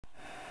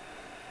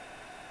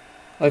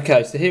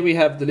Okay, so here we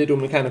have the lidl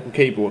mechanical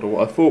keyboard, or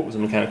what I thought was a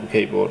mechanical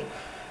keyboard.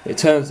 It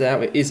turns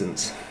out it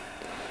isn't.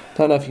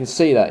 Don't know if you can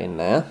see that in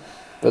there,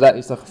 but that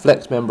is like a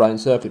flex membrane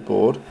circuit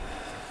board.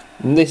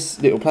 And this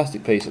little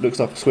plastic piece, it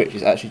looks like a switch,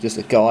 is actually just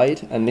a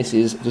guide, and this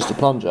is just a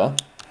plunger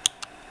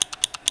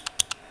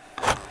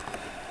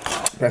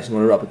pressing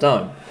on a rubber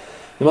dome.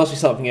 There must be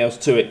something else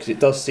to it, because it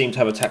does seem to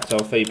have a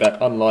tactile feedback,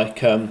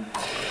 unlike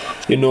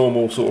your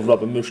normal sort of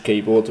rubber mush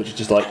keyboards, which is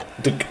just like,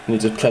 you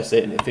just press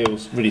it and it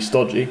feels really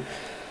stodgy.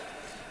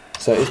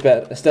 So it's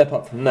a step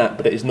up from that,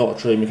 but it is not a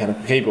true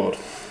mechanical keyboard.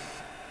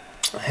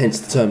 Hence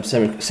the term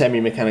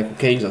semi-mechanical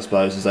keys, I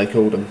suppose, as they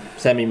call them.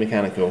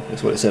 Semi-mechanical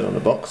is what it said on the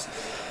box.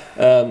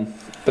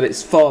 But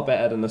it's far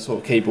better than the sort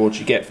of keyboards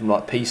you get from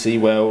like PC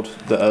World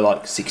that are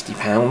like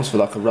 £60 for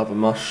like a rubber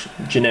mush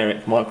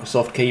generic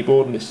Microsoft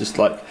keyboard, and it's just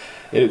like,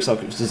 it looks like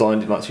it was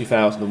designed in like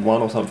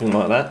 2001 or something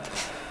like that.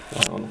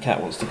 Hang on, the cat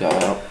wants to go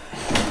out.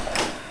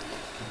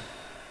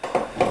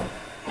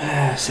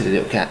 Silly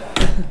little cat.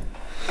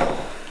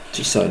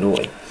 She's so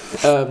naughty.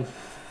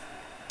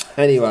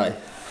 Anyway,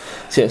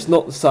 so it's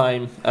not the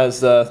same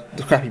as the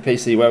crappy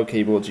PC World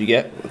keyboards you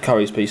get.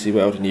 Curry's PC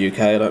World in the UK,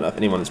 I don't know if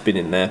anyone's been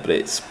in there, but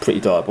it's pretty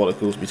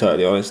diabolical, to be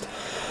totally honest.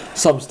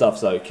 Some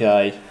stuff's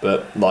okay,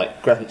 but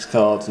like graphics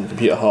cards and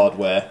computer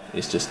hardware,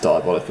 it's just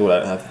diabolical. They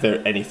don't have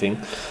anything.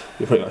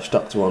 You're pretty much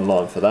stuck to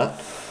online for that.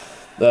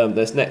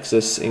 There's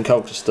Nexus in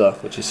Colchester,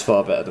 which is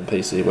far better than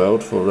PC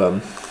World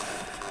for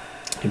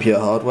computer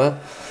hardware.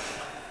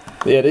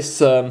 But yeah, this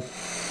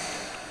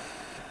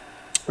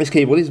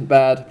keyboard isn't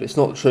bad, but it's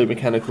not the true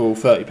mechanical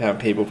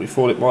 £30 keyboard we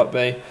thought it might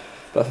be.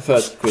 But for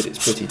 30 quid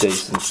it's pretty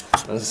decent.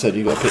 As I said,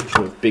 you've got a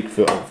picture of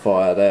Bigfoot on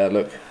fire there,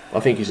 look. I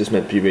think he's just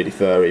meant to be really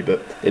furry,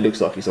 but it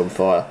looks like he's on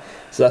fire.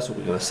 So that's what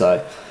we're going to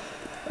say.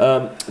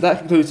 That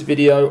concludes the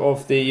video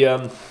of the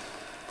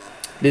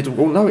lidl...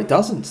 Oh no, it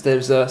doesn't.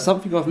 There's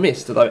something I've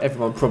missed, although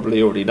everyone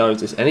probably already knows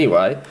this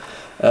anyway.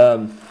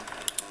 I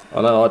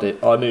know I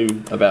did. I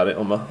knew about it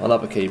on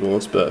other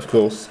keyboards, but of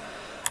course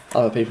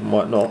other people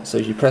might not. So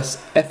if you press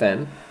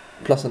FN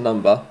plus a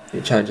number,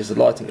 it changes the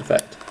lighting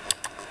effect.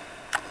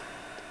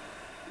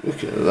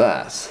 Look at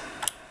that.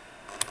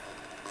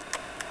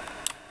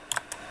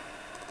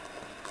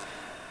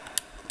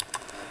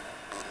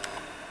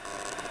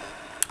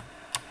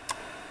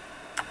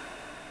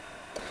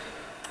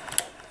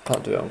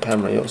 Can't do it on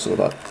camera, you're sort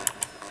of like...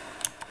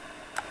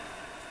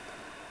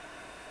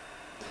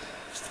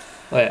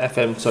 Oh yeah,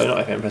 FM, sorry,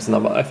 not FM, press a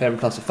number. FM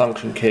plus a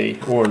function key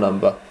or a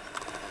number.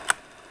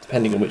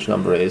 Depending on which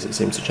number it is, it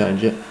seems to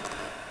change it.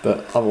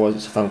 But otherwise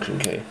it's a function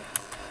key.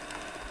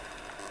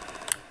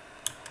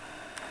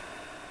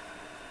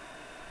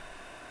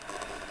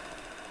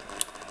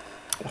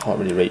 I can't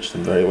really reach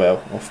them very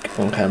well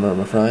on camera,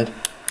 I'm afraid.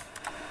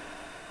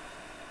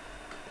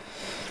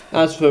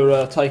 As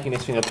for taking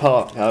this thing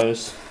apart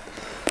goes,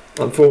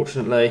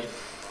 unfortunately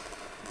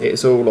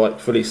it's all like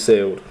fully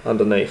sealed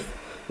underneath.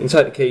 You can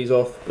take the keys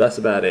off, but that's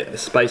about it.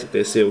 It's basically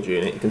a sealed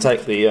unit. You can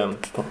take the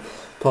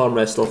palm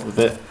rest off of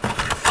it,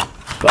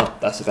 but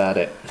that's about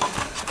it.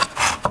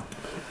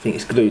 I think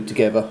it's glued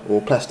together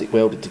or plastic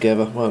welded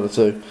together, one of the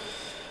two.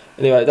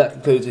 Anyway, that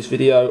concludes this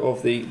video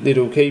of the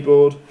lidl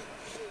keyboard.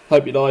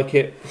 Hope you like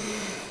it.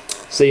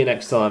 See you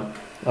next time.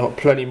 I've got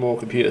plenty more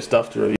computer stuff to review.